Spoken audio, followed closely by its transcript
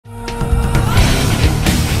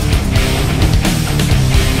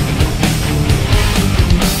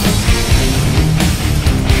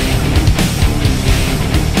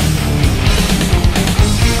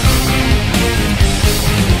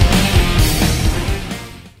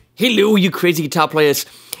Hello, you crazy guitar players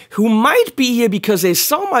who might be here because they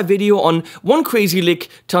saw my video on one crazy lick,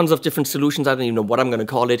 tons of different solutions, I don't even know what I'm going to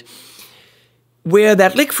call it, where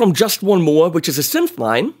that lick from Just One More, which is a synth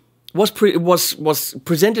line, was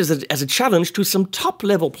presented as a challenge to some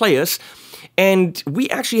top-level players, and we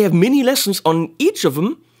actually have mini lessons on each of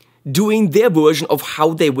them doing their version of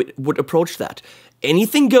how they would approach that.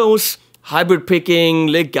 Anything goes, hybrid picking,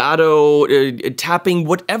 legato, tapping,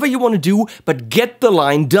 whatever you want to do, but get the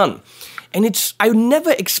line done. And I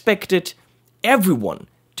never expected everyone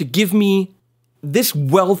to give me this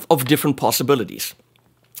wealth of different possibilities.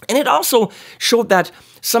 And it also showed that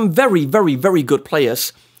some very, very, very good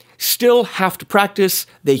players still have to practice.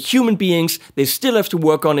 They're human beings. They still have to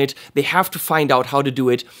work on it. They have to find out how to do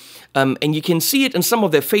it. And you can see it in some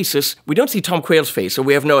of their faces. We don't see Tom Quayle's face, so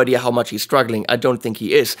we have no idea how much he's struggling. I don't think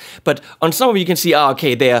he is. But on some of you can see,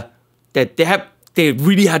 okay, they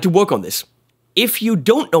really had to work on this. If you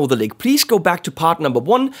don't know the lick, please go back to part number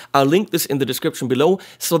 1. I'll link this in the description below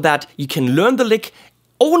so that you can learn the lick.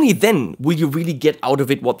 Only then will you really get out of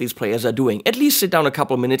it what these players are doing. At least sit down a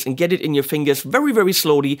couple of minutes and get it in your fingers very, very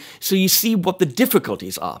slowly so you see what the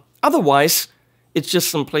difficulties are. Otherwise, it's just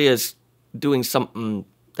some players doing something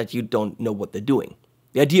that you don't know what they're doing.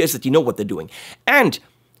 The idea is that you know what they're doing. And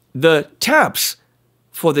the tabs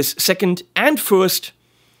for this second and first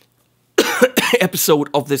episode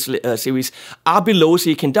of this series are below, so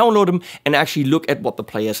you can download them and actually look at what the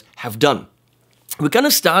players have done. We're going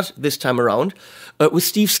to start this time around with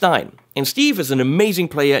Steve Stine. And Steve is an amazing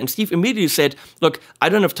player, and Steve immediately said, look, I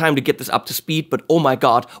don't have time to get this up to speed, but oh my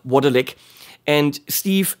god, what a lick. And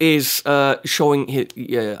Steve is showing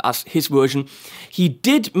us his version. He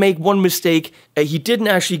did make one mistake. He didn't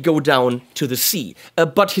actually go down to the C,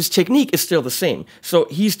 but his technique is still the same. So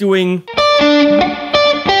he's doing...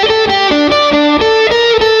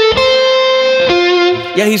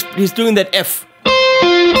 Yeah, he's doing that F.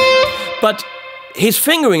 But his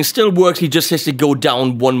fingering still works, he just has to go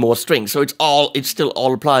down one more string. So it still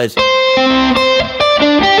all applies.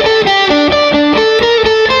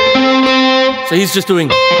 So he's just doing,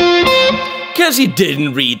 because he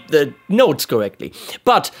didn't read the notes correctly.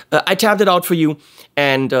 But I tabbed it out for you,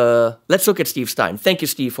 and let's look at Steve Stine. Thank you,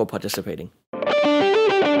 Steve, for participating.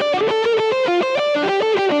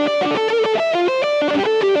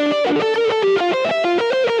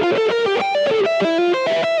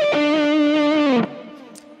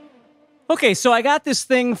 Okay, so I got this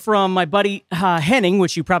thing from my buddy Henning,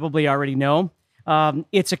 which you probably already know.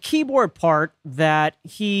 It's a keyboard part that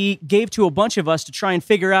he gave to a bunch of us to try and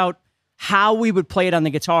figure out how we would play it on the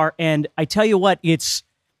guitar. And I tell you what, it's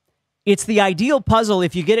the ideal puzzle.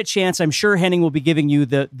 If you get a chance, I'm sure Henning will be giving you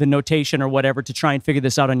the notation or whatever to try and figure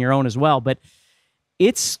this out on your own as well. But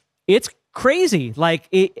it's crazy. Like,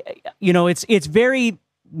 it's very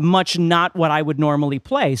much not what I would normally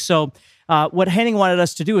play. So what Henning wanted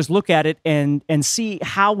us to do is look at it and see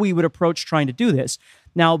how we would approach trying to do this.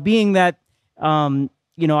 Now, being that I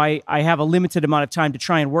have a limited amount of time to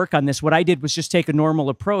try and work on this, what I did was just take a normal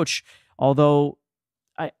approach, although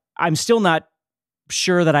I'm still not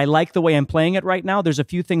sure that I like the way I'm playing it right now. There's a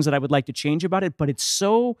few things that I would like to change about it, but it's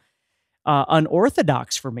so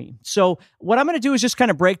unorthodox for me. So what I'm going to do is just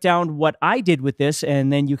kind of break down what I did with this,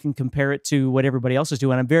 and then you can compare it to what everybody else is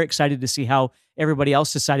doing. I'm very excited to see how everybody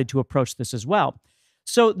else decided to approach this as well.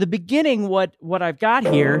 So the beginning, what I've got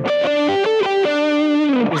here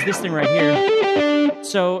is this thing right here.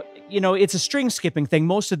 So, it's a string skipping thing.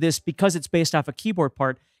 Most of this, because it's based off a keyboard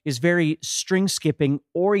part, is very string skipping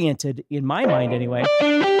oriented in my mind anyway.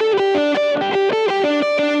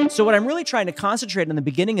 So what I'm really trying to concentrate on the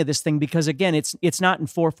beginning of this thing, because again, it's not in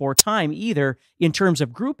 4/4 time either in terms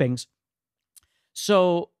of groupings.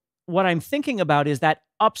 So what I'm thinking about is that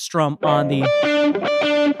up strum on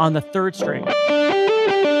the third string.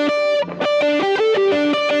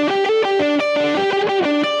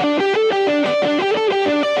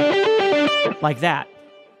 Like that.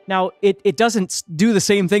 Now, it doesn't do the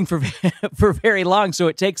same thing for very long, so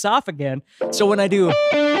it takes off again. So when I do,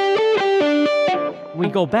 we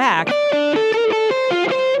go back,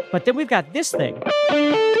 but then we've got this thing.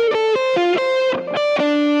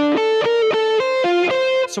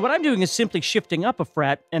 So what I'm doing is simply shifting up a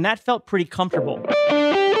fret, and that felt pretty comfortable.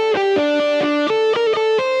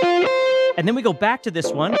 And then we go back to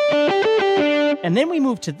this one, and then we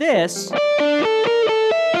move to this.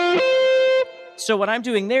 So what I'm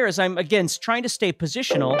doing there is I'm, again, trying to stay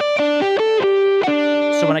positional.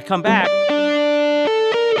 So when I come back,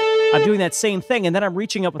 I'm doing that same thing, and then I'm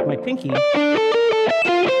reaching up with my pinky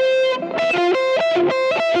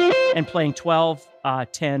and playing 12,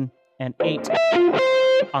 10, and 8.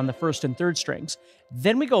 on the first and third strings.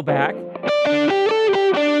 Then we go back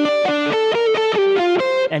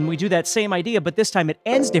and we do that same idea, but this time it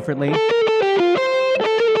ends differently.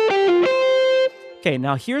 Okay,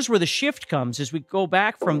 now here's where the shift comes, is we go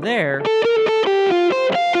back from there,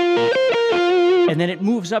 and then it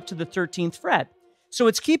moves up to the 13th fret. So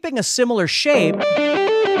it's keeping a similar shape.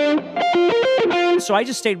 So I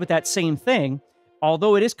just stayed with that same thing,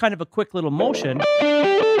 although it is kind of a quick little motion.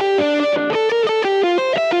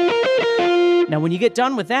 Now, when you get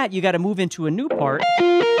done with that, you got to move into a new part.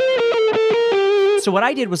 So what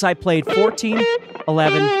I did was I played 14,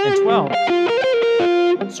 11, and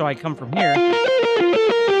 12. So I come from here.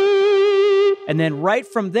 And then right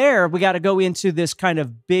from there, we got to go into this kind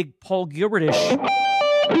of big Paul Gilbertish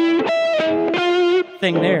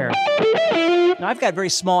thing there. Now, I've got very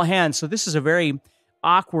small hands, so this is a very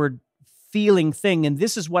awkward feeling thing, and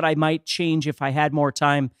this is what I might change if I had more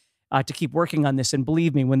time to keep working on this. And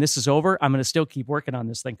believe me, when this is over, I'm going to still keep working on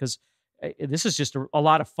this thing, because this is just a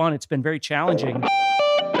lot of fun. It's been very challenging.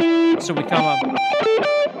 So we come up.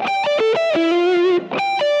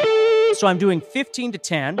 So I'm doing 15 to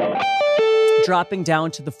 10, dropping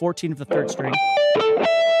down to the 14 of the third string,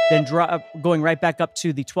 then going right back up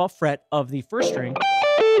to the 12th fret of the first string.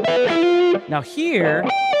 Now here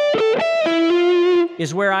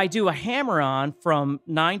is where I do a hammer-on from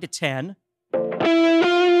 9 to 10,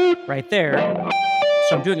 right there.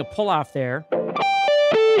 So I'm doing a pull-off there.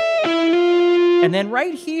 And then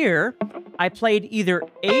right here, I played either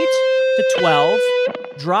 8 to 12,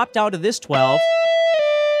 drop down to this 12,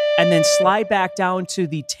 and then slide back down to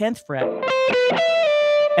the 10th fret.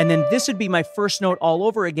 And then this would be my first note all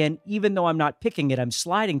over again, even though I'm not picking it, I'm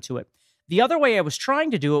sliding to it. The other way I was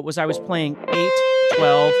trying to do it was I was playing 8,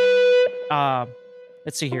 12,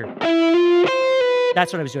 let's see here.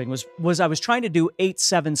 That's what I was doing, was I was trying to do 8,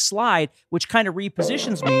 7 slide, which kind of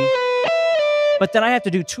repositions me, but then I have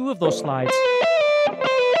to do 2 of those slides,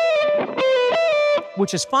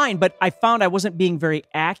 which is fine, but I found I wasn't being very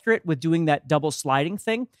accurate with doing that double sliding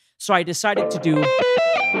thing, so I decided to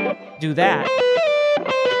do that,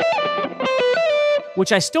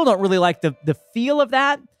 which I still don't really like the feel of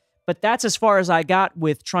that, but that's as far as I got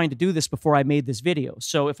with trying to do this before I made this video.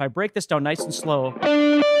 So if I break this down nice and slow,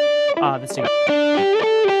 let's see.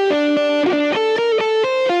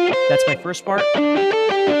 That's my first part.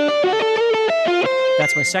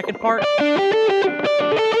 That's my second part.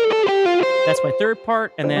 That's my third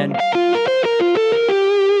part, and then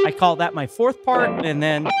I call that my fourth part, and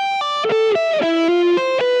then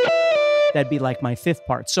that'd be like my fifth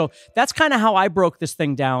part. So that's kind of how I broke this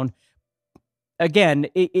thing down. Again,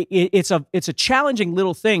 it's a challenging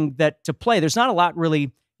little thing that to play. There's not a lot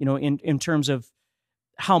really, you know, in terms of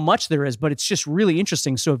how much there is, but it's just really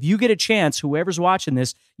interesting. So if you get a chance, whoever's watching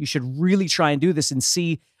this, you should really try and do this and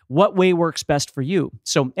see what way works best for you.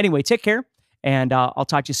 So anyway, take care, and I'll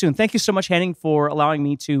talk to you soon. Thank you so much, Henning, for allowing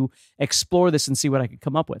me to explore this and see what I could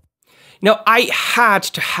come up with. Now, I had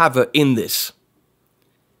to have her in this.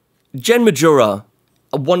 Jen Majura,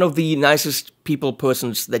 one of the nicest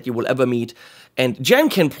persons that you will ever meet, and Jen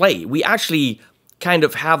can play. We actually kind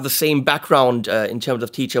of have the same background in terms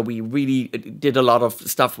of teacher. We really did a lot of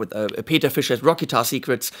stuff with Peter Fischer's Rock Guitar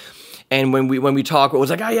Secrets, and when we talk, it was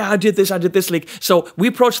like, oh yeah, I did this lick. So we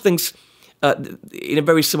approach things in a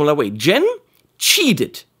very similar way. Jen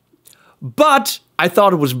cheated, but I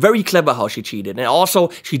thought it was very clever how she cheated, and also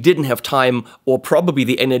she didn't have time or probably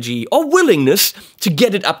the energy or willingness to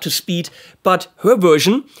get it up to speed, but her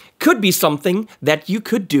version could be something that you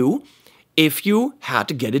could do if you had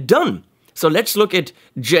to get it done. So let's look at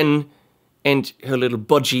Jen and her little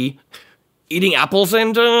budgie eating apples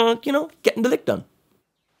and, you know, getting the lick done.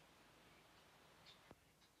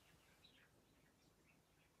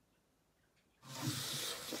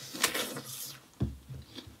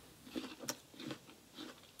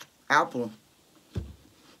 Apple.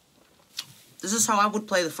 This is how I would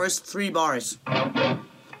play the first 3 bars.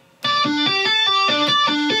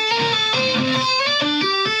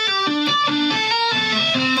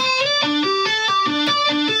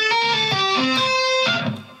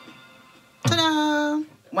 Ta-da!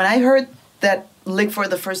 When I heard that lick for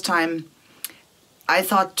the first time, I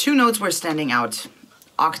thought 2 notes were standing out.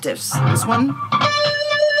 Octaves. This one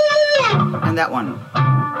and that one.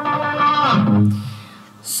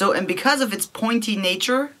 So, and because of its pointy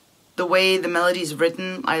nature, the way the melody is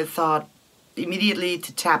written, I thought immediately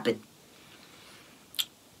to tap it.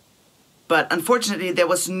 But unfortunately, there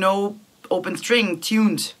was no open string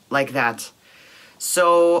tuned like that.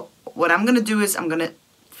 So what I'm going to do is I'm going to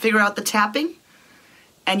figure out the tapping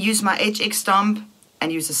and use my HX stomp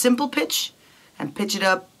and use a simple pitch and pitch it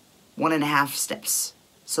up 1.5 steps.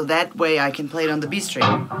 So that way I can play it on the B string.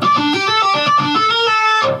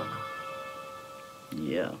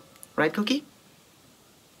 Yeah. Right, Cookie?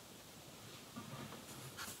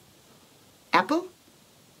 Apple?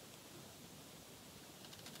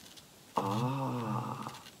 Ah.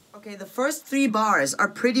 Okay, the first 3 bars are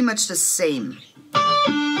pretty much the same.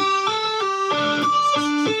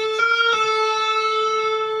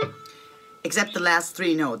 Except the last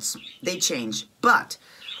 3 notes. They change. But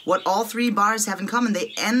what all 3 bars have in common,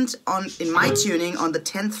 they end on, in my tuning, on the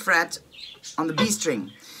 10th fret on the B string.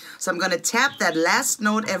 So I'm gonna tap that last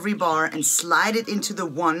note every bar and slide it into the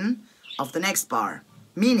 1 of the next bar.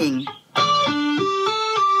 Meaning,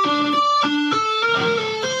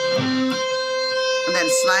 and then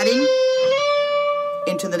sliding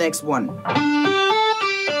into the next 1.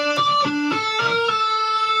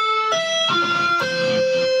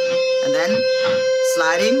 And then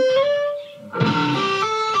sliding.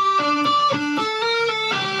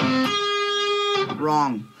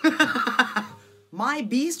 Wrong. My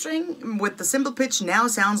B string with the simple pitch now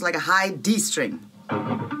sounds like a high D string.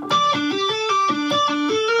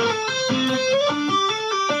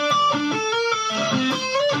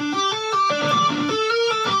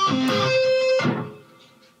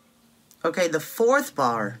 Okay, the 4th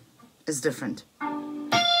bar is different.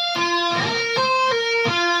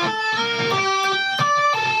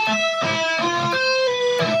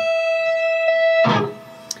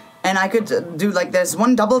 And I could do like, there's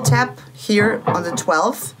 1 double tap here on the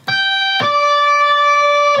 12th.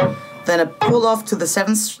 Then a pull off to the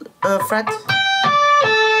 7th fret.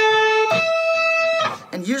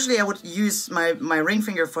 And usually I would use my ring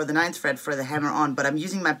finger for the 9th fret for the hammer on, but I'm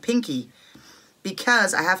using my pinky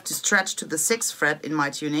because I have to stretch to the 6th fret in my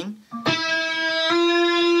tuning.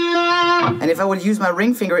 And if I would use my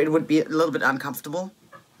ring finger, it would be a little bit uncomfortable.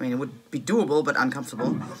 I mean, it would be doable, but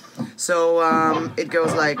uncomfortable. So it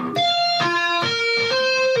goes like...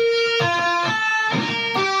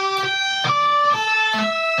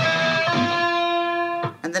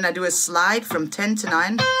 And then I do a slide from 10 to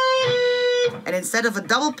 9. And instead of a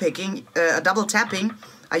double tapping,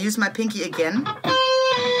 I use my pinky again.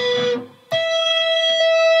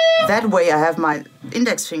 That way I have my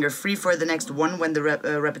index finger free for the next 1 when the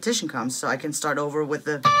repetition comes. So I can start over with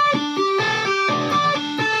the...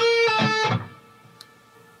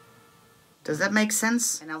 Does that make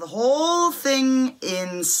sense? And now the whole thing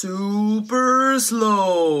in super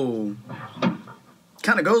slow.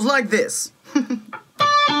 Kind of goes like this.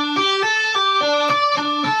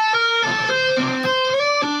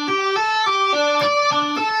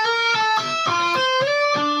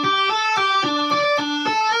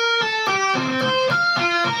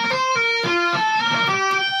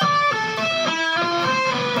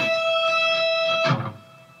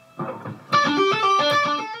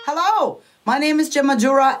 My name is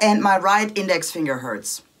Majura and my right index finger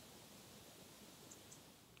hurts.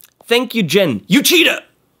 Thank you, Jen. You cheater!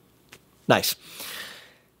 Nice.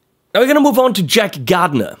 Now we're gonna move on to Jack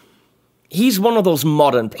Gardiner. He's one of those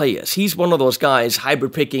modern players. He's one of those guys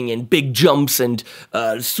hybrid picking and big jumps and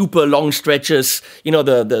super long stretches. You know,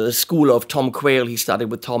 the school of Tom Quayle. He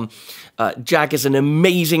started with Tom. Jack is an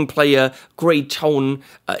amazing player, great tone.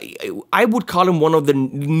 I would call him one of the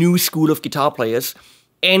new school of guitar players.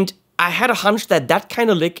 And I had a hunch that that kind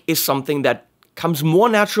of lick is something that comes more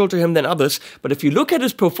natural to him than others. But if you look at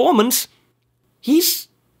his performance, he's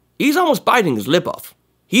almost biting his lip off.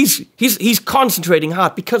 He's concentrating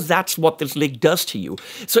hard because that's what this lick does to you.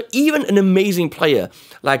 So even an amazing player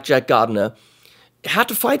like Jack Gardiner had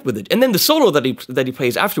to fight with it. And then the solo that he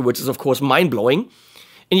plays afterwards is of course mind-blowing.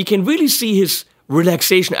 And you can really see his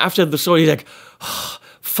relaxation after the solo. He's like, oh,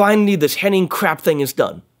 finally this Henning crap thing is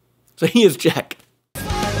done. So here's Jack.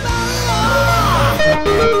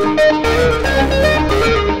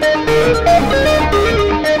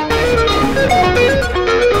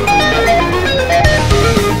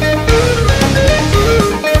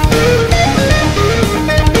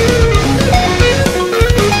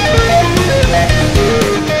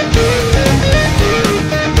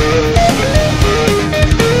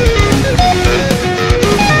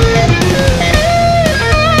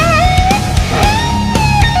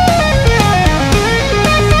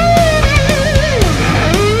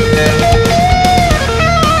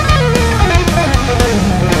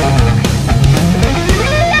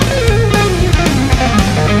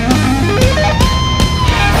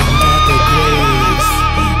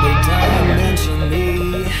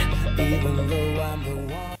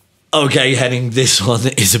 Okay, Henning, this one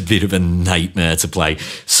is a bit of a nightmare to play.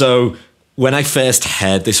 So, When I first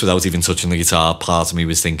heard this without even touching the guitar, part of me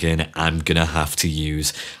was thinking, I'm going to have to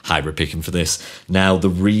use hybrid picking for this. Now, the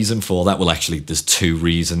reason for that, well, actually, there's two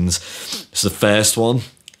reasons. So the first one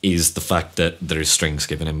is the fact that there is strings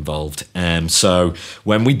given involved. So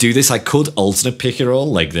when we do this, I could alternate pick it all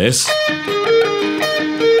like this.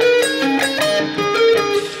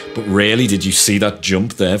 But really, did you see that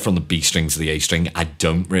jump there from the B string to the A string? I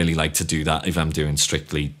don't really like to do that if I'm doing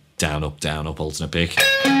strictly down, up, alternate pick.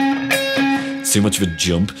 It's too much of a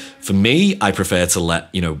jump. For me, I prefer to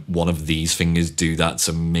let, you know, one of these fingers do that.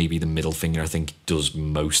 So maybe the middle finger, I think, does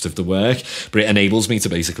most of the work. But it enables me to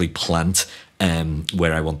basically plant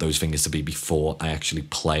where I want those fingers to be before I actually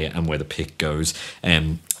play it and where the pick goes.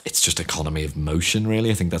 It's just economy of motion,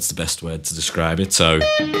 really. I think that's the best word to describe it. So,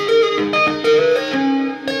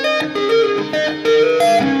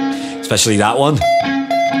 especially that one.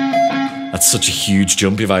 That's such a huge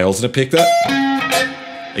jump if I alternate pick that.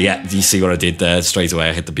 Yeah, do you see what I did there? Straight away,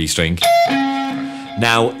 I hit the B string.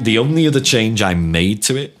 Now, the only other change I made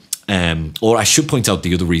to it, or I should point out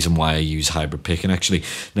the other reason why I use hybrid picking, actually.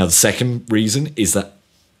 Now, the second reason is that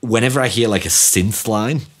whenever I hear like a synth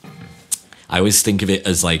line, I always think of it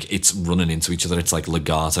as like it's running into each other. It's like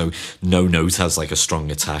legato. No note has like a strong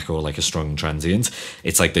attack or like a strong transient.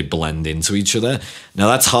 It's like they blend into each other. Now,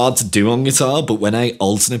 that's hard to do on guitar, but when I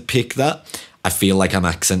alternate pick that, I feel like I'm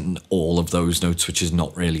accenting all of those notes, which is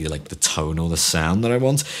not really like the tone or the sound that I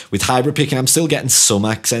want. With hybrid picking, I'm still getting some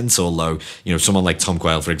accents, although, you know, someone like Tom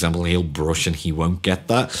Quayle, for example, he'll brush and he won't get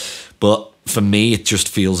that. But for me, it just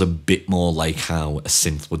feels a bit more like how a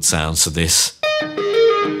synth would sound. So this.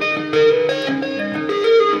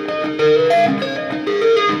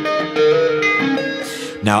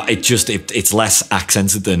 Now, it's less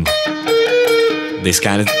accented than this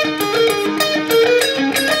kind of...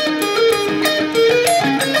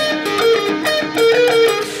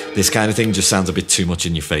 This kind of thing just sounds a bit too much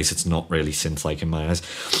in your face. It's not really synth-like in my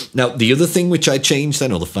eyes. Now, the other thing which I changed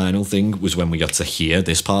then, or the final thing, was when we got to hear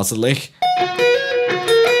this part of the lick.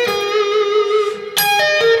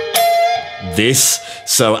 This.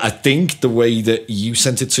 So I think the way that you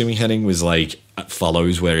sent it to me, Henning, was like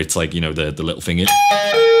follows, where it's like, you know, the little finger.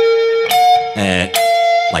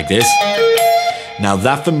 Like this. Now,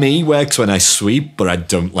 that for me works when I sweep, but I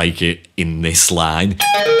don't like it in this line.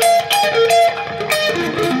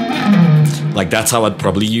 Like, that's how I'd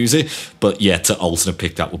probably use it. But yeah, to alternate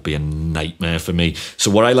pick, that would be a nightmare for me.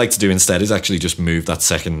 So what I like to do instead is actually just move that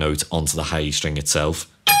second note onto the high E string itself.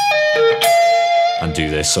 And do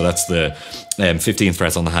this. So that's the 15th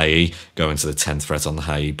fret on the high E, going to the 10th fret on the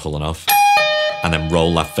high E, pulling off. And then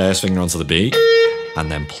roll that first finger onto the B.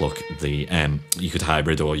 And then pluck the, you could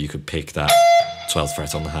hybrid or you could pick that 12th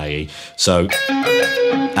fret on the high E. So,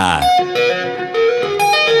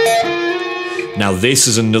 Now, this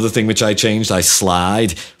is another thing which I changed. I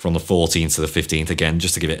slide from the 14th to the 15th again,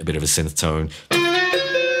 just to give it a bit of a synth tone.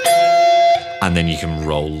 And then you can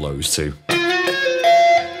roll those two.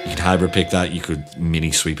 You could hybrid pick that, you could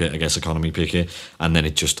mini sweep it, I guess economy pick it, and then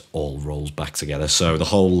it just all rolls back together. So the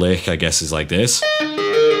whole lick, I guess, is like this.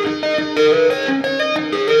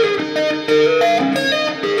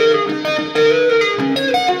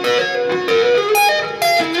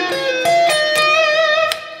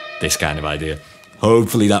 This kind of idea.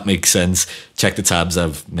 Hopefully that makes sense. Check the tabs,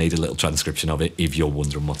 I've made a little transcription of it if you're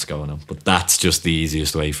wondering what's going on. But that's just the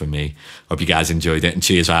easiest way for me. Hope you guys enjoyed it, and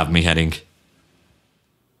cheers for having me, Henning.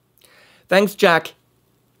 Thanks, Jack.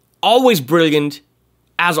 Always brilliant.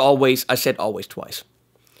 As always, I said always twice.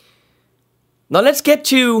 Now let's get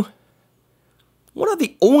to one of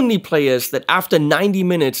the only players that after 90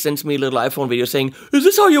 minutes sends me a little iPhone video saying, "Is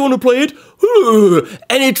this how you want to play it?"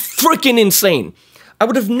 And it's freaking insane. I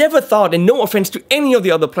would have never thought, and no offense to any of the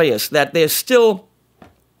other players, that there's still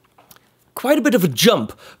quite a bit of a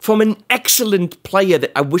jump from an excellent player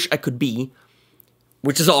that I wish I could be,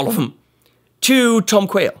 which is all of them, to Tom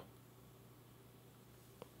Quayle.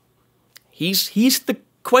 He's the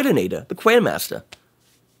Quaylinator, the Quayle Master,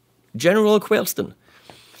 General Quaylston.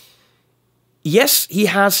 Yes, he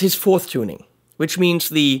has his fourth tuning, which means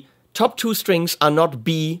the top two strings are not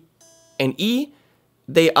B and E,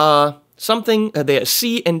 they are they are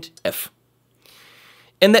C and F.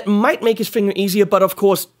 And that might make his finger easier, but of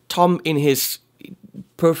course, Tom, in his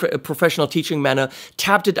professional teaching manner,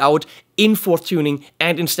 tapped it out in fourth tuning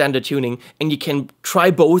and in standard tuning, and you can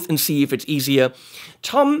try both and see if it's easier.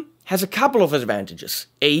 Tom has a couple of advantages.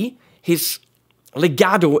 A, his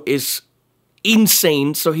legato is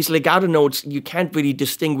insane, so his legato notes you can't really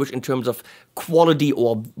distinguish in terms of quality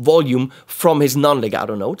or volume from his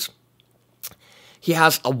non-legato notes. He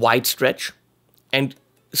has a wide stretch, and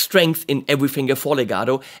strength in every finger for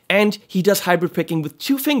legato, and he does hybrid picking with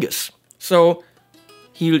 2 fingers. So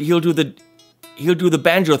he'll do the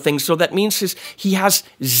banjo thing. So that means he has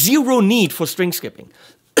 0 need for string skipping,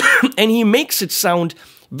 and he makes it sound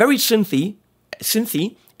very synthy,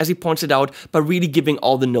 as he points it out, but really giving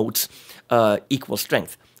all the notes equal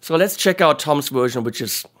strength. So let's check out Tom's version, which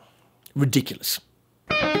is ridiculous.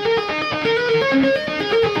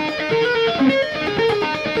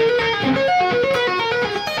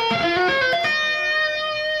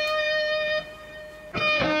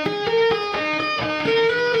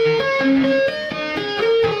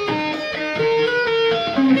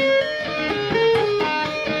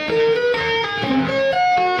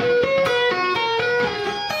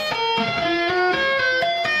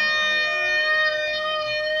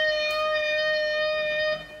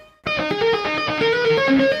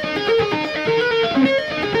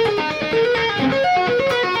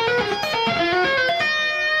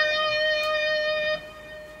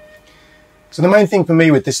 So the main thing for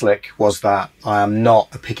me with this lick was that I am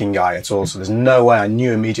not a picking guy at all. So there's no way, I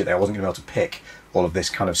knew immediately I wasn't going to be able to pick all of this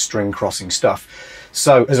kind of string crossing stuff.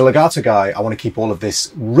 So as a legato guy, I want to keep all of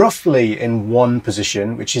this roughly in one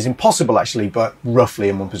position, which is impossible actually, but roughly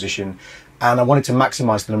in one position. And I wanted to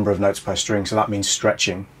maximize the number of notes per string. So that means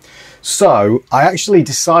stretching. So I actually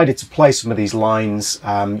decided to play some of these lines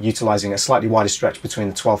utilizing a slightly wider stretch between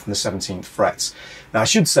the 12th and the 17th frets. Now I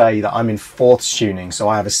should say that I'm in 4th tuning, so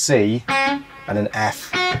I have a C and an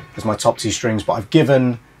F as my top 2 strings, but I've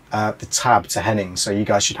given the tab to Henning, so you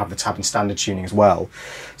guys should have the tab in standard tuning as well.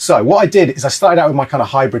 So what I did is I started out with my kind of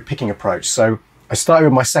hybrid picking approach. So I started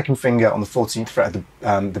with my 2nd finger on the 14th fret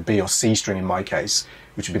of the B or C string in my case,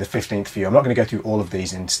 which would be the 15th for you. I'm not going to go through all of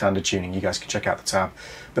these in standard tuning, you guys can check out the tab.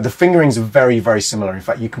 But the fingerings are very, very similar. In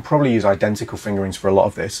fact, you can probably use identical fingerings for a lot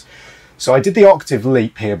of this. So I did the octave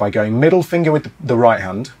leap here by going middle finger with the right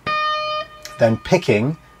hand, then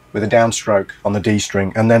picking with a downstroke on the D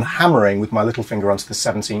string, and then hammering with my little finger onto the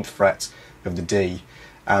 17th fret of the D.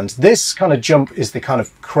 And this kind of jump is the kind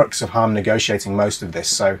of crux of how I'm negotiating most of this.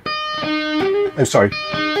 So, oh sorry.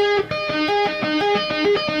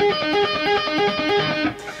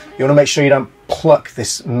 You want to make sure you don't pluck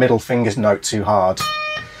this middle finger note too hard,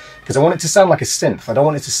 because I want it to sound like a synth. I don't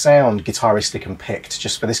want it to sound guitaristic and picked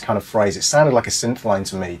just for this kind of phrase. It sounded like a synth line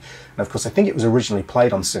to me, and of course I think it was originally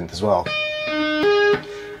played on synth as well.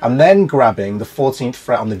 I'm then grabbing the 14th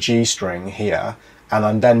fret on the G string here, and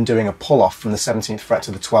I'm then doing a pull off from the 17th fret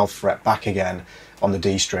to the 12th fret back again on the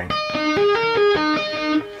D string.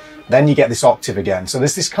 Then you get this octave again. So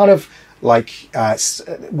there's this kind of like,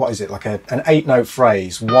 what is it, like an 8-note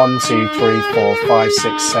phrase. 1, 2, 3, 4, 5,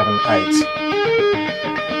 6, 7, 8.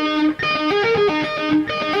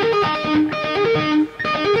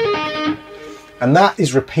 And that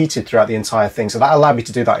is repeated throughout the entire thing. So that allowed me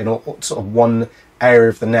to do that in sort of one area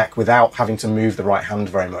of the neck without having to move the right hand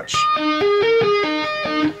very much.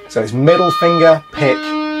 So it's middle finger, pick,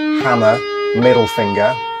 hammer, middle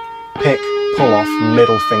finger, pick, pull off,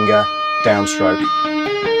 middle finger, downstroke.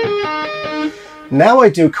 Now I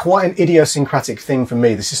do quite an idiosyncratic thing for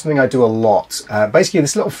me. This is something I do a lot. Basically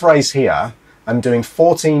this little phrase here, I'm doing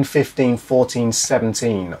 14, 15, 14,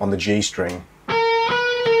 17 on the G string.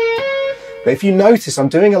 But if you notice, I'm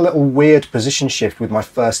doing a little weird position shift with my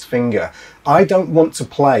first finger. I don't want to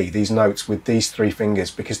play these notes with these 3 fingers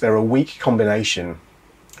because they're a weak combination.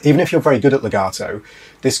 Even if you're very good at legato,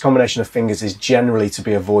 this combination of fingers is generally to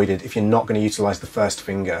be avoided if you're not going to utilise the first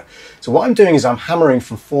finger. So what I'm doing is I'm hammering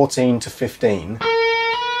from 14 to 15.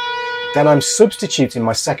 Then I'm substituting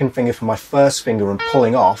my 2nd finger for my 1st finger and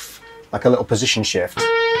pulling off like a little position shift.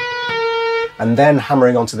 And then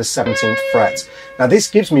hammering onto the 17th fret. Now this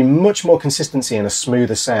gives me much more consistency and a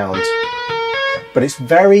smoother sound, but it's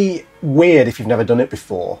very weird if you've never done it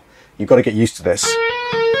before. You've got to get used to this.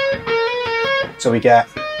 So we get...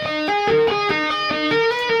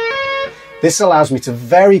 This allows me to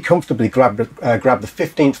very comfortably grab the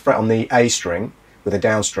 15th fret on the A string with a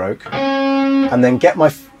downstroke, and then get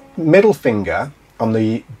my middle finger on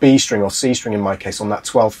the B string or C string in my case on that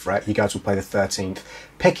 12th fret. You guys will play the 13th.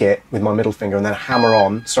 Pick it with my middle finger and then hammer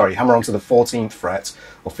on to the 14th fret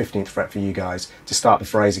or 15th fret for you guys to start the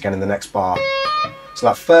phrase again in the next bar. So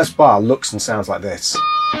that first bar looks and sounds like this.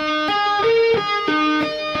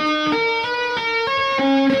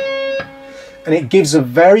 And it gives a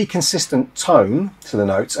very consistent tone to the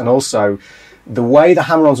notes, and also the way the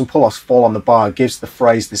hammer-ons and pull-offs fall on the bar gives the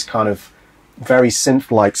phrase this kind of very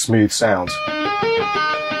synth-like smooth sound.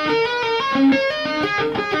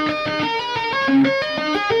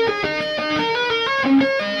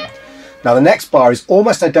 Now the next bar is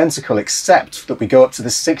almost identical, except that we go up to the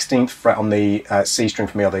 16th fret on the C string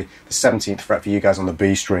for me, or the 17th fret for you guys on the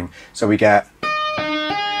B string. So we get,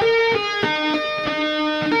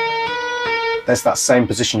 there's that same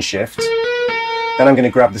position shift. Then I'm going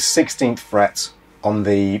to grab the 16th fret on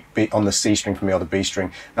the C string for me, or the B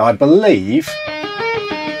string. Now I believe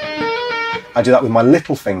I do that with my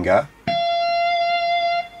little finger.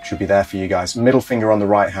 Should be there for you guys. Middle finger on the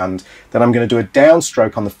right hand. Then I'm going to do a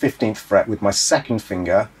downstroke on the 15th fret with my second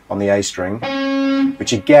finger on the A string,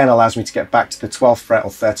 which again allows me to get back to the 12th fret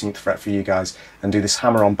or 13th fret for you guys and do this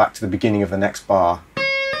hammer on back to the beginning of the next bar.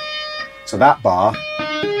 So that bar,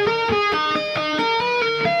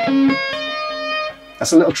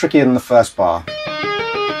 that's a little trickier than the first bar.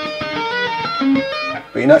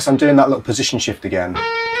 But you notice I'm doing that little position shift again.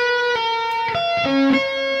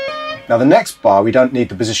 Now the next bar, we don't need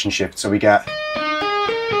the position shift, so we get...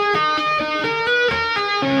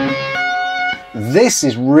 This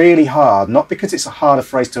is really hard, not because it's a harder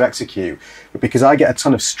phrase to execute, but because I get a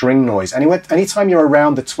ton of string noise. Anytime you're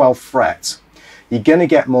around the 12th fret, you're going to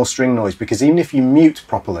get more string noise, because even if you mute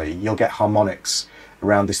properly, you'll get harmonics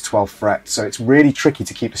around this 12th fret. So it's really tricky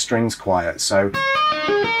to keep the strings quiet. So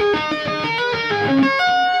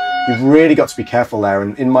you've really got to be careful there,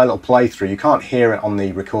 and in my little playthrough you can't hear it on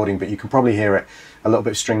the recording, but you can probably hear it, a little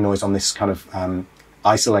bit of string noise on this kind of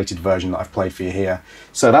isolated version that I've played for you here.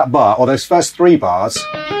 So that bar, or those first 3 bars,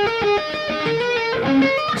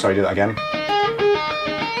 sorry, do that again.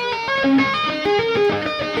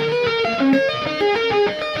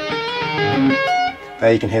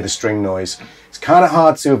 There you can hear the string noise. It's kind of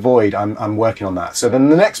hard to avoid, I'm working on that. So then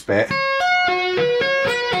the next bit,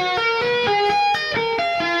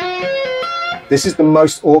 this is the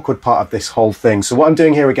most awkward part of this whole thing. So what I'm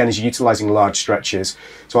doing here again is utilising large stretches.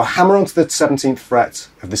 So I'll hammer onto the 17th fret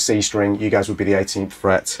of the C string, you guys would be the 18th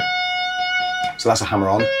fret. So that's a hammer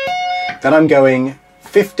on. Then I'm going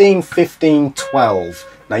 15, 15,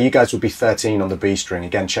 12. Now you guys would be 13 on the B string,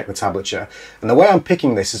 again check the tablature. And the way I'm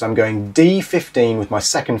picking this is I'm going D15 with my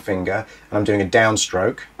second finger, and I'm doing a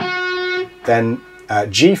downstroke. Then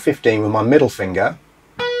G15 with my middle finger,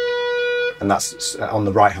 and that's on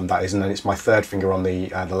the right hand, that is, and then it's my third finger on the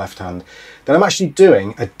left hand. Then I'm actually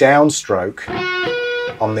doing a downstroke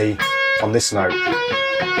on this note.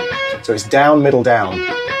 So it's down, middle, down.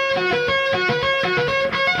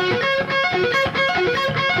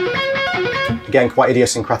 Again, quite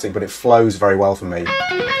idiosyncratic, but it flows very well for me.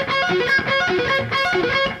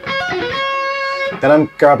 Then I'm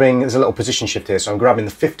grabbing, there's a little position shift here, so I'm grabbing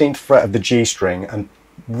the 15th fret of the G string and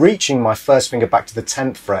reaching my first finger back to the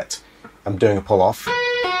 10th fret. I'm doing a pull off,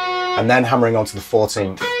 and then hammering onto the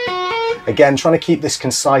 14th. Again, trying to keep this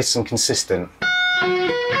concise and consistent.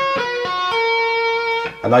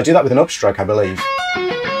 And I do that with an upstroke, I believe.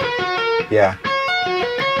 Yeah.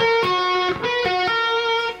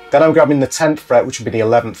 Then I'm grabbing the 10th fret, which would be the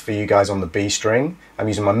 11th for you guys on the B string. I'm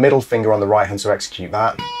using my middle finger on the right hand to execute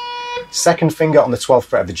that. Second finger on the 12th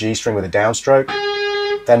fret of the G string with a downstroke.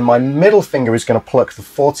 Then my middle finger is going to pluck the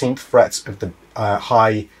 14th fret of the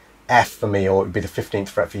high F for me, or it would be the 15th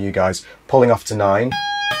fret for you guys, pulling off to 9. Now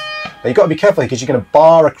you've got to be careful because you're going to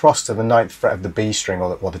bar across to the 9th fret of the B string,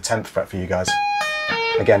 or the 10th fret for you guys.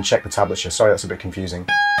 Again, check the tablature. Sorry, that's a bit confusing.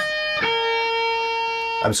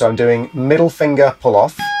 So I'm doing middle finger pull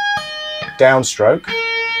off, downstroke,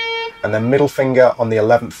 and then middle finger on the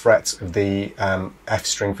 11th fret of the F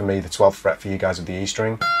string for me, the 12th fret for you guys of the E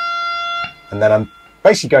string. And then I'm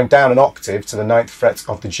basically going down an octave to the 9th fret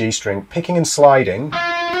of the G string, picking and sliding.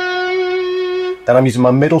 Then I'm using my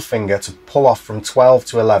middle finger to pull off from 12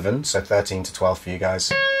 to 11, so 13 to 12 for you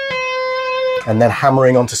guys. And then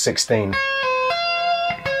hammering onto 16.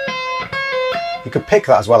 You could pick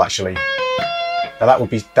that as well, actually. Now that would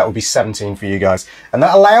be 17 for you guys. And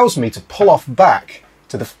that allows me to pull off back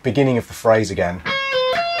to the beginning of the phrase again.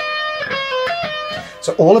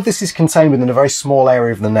 So all of this is contained within a very small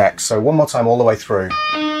area of the neck. So one more time all the way through.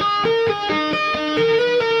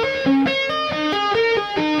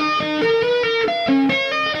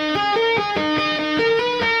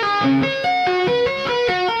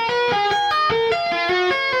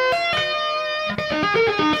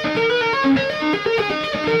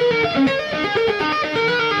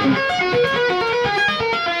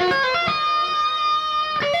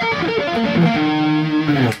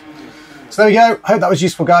 So there we go. Hope that was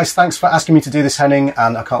useful, guys. Thanks for asking me to do this, Henning,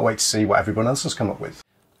 and I can't wait to see what everyone else has come up with.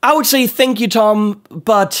 I would say thank you, Tom,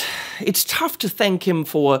 but it's tough to thank him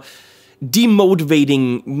for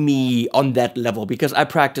demotivating me on that level, because I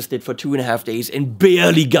practiced it for 2.5 days and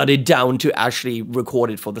barely got it down to actually record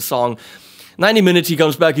it for the song. 90 minutes, he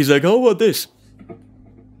comes back, he's like, how about this?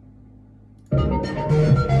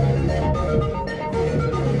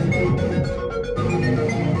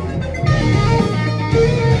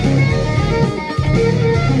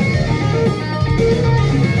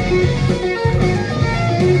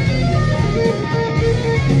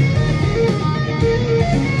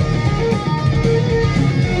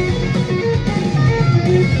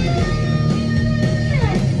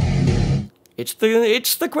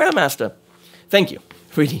 It's the Quayle Master. Thank you,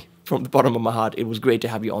 really, from the bottom of my heart. It was great to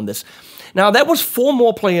have you on this. Now, that was 4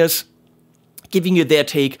 more players giving you their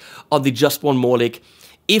take on the Just One More lick.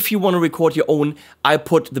 If you want to record your own, I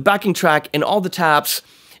put the backing track and all the tabs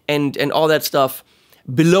and all that stuff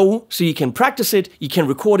below, so you can practice it, you can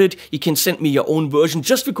record it, you can send me your own version,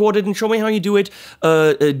 just record it and show me how you do it,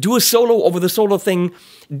 do a solo over the solo thing,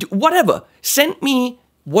 whatever. Send me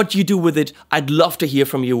what you do with it. I'd love to hear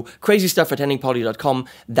from you. crazystuff@henningpauli.com,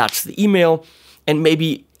 that's the email, and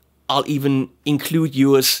maybe I'll even include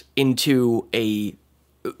yours into a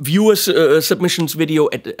viewer submissions video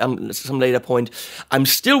at some later point. I'm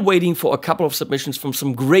still waiting for a couple of submissions from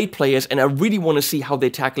some great players, and I really want to see how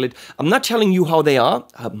they tackle it. I'm not telling you how they are.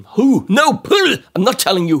 I'm not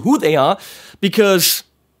telling you who they are, because,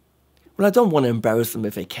 well, I don't want to embarrass them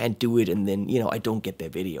if they can't do it and then, I don't get their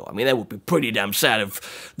video. I mean, that would be pretty damn sad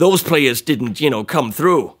if those players didn't, come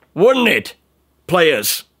through. Wouldn't it?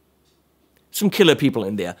 Players. Some killer people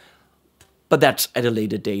in there. But that's at a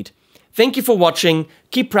later date. Thank you for watching.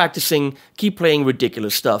 Keep practicing. Keep playing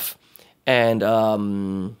ridiculous stuff. And,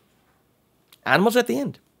 animals at the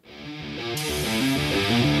end.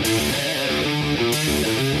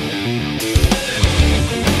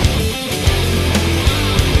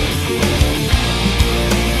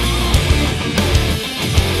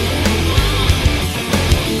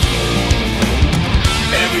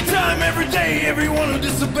 Every time, every day, everyone who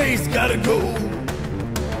disobeys gotta go.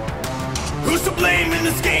 Who's to blame in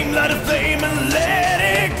this game? Light a flame and let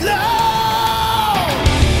it glow.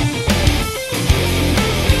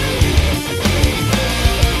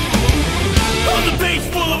 On the page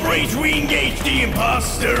full of rage, we engage the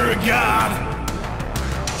imposter god.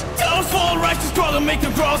 Tell us all righteous crawl and make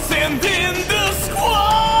them cross, and then the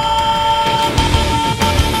squad.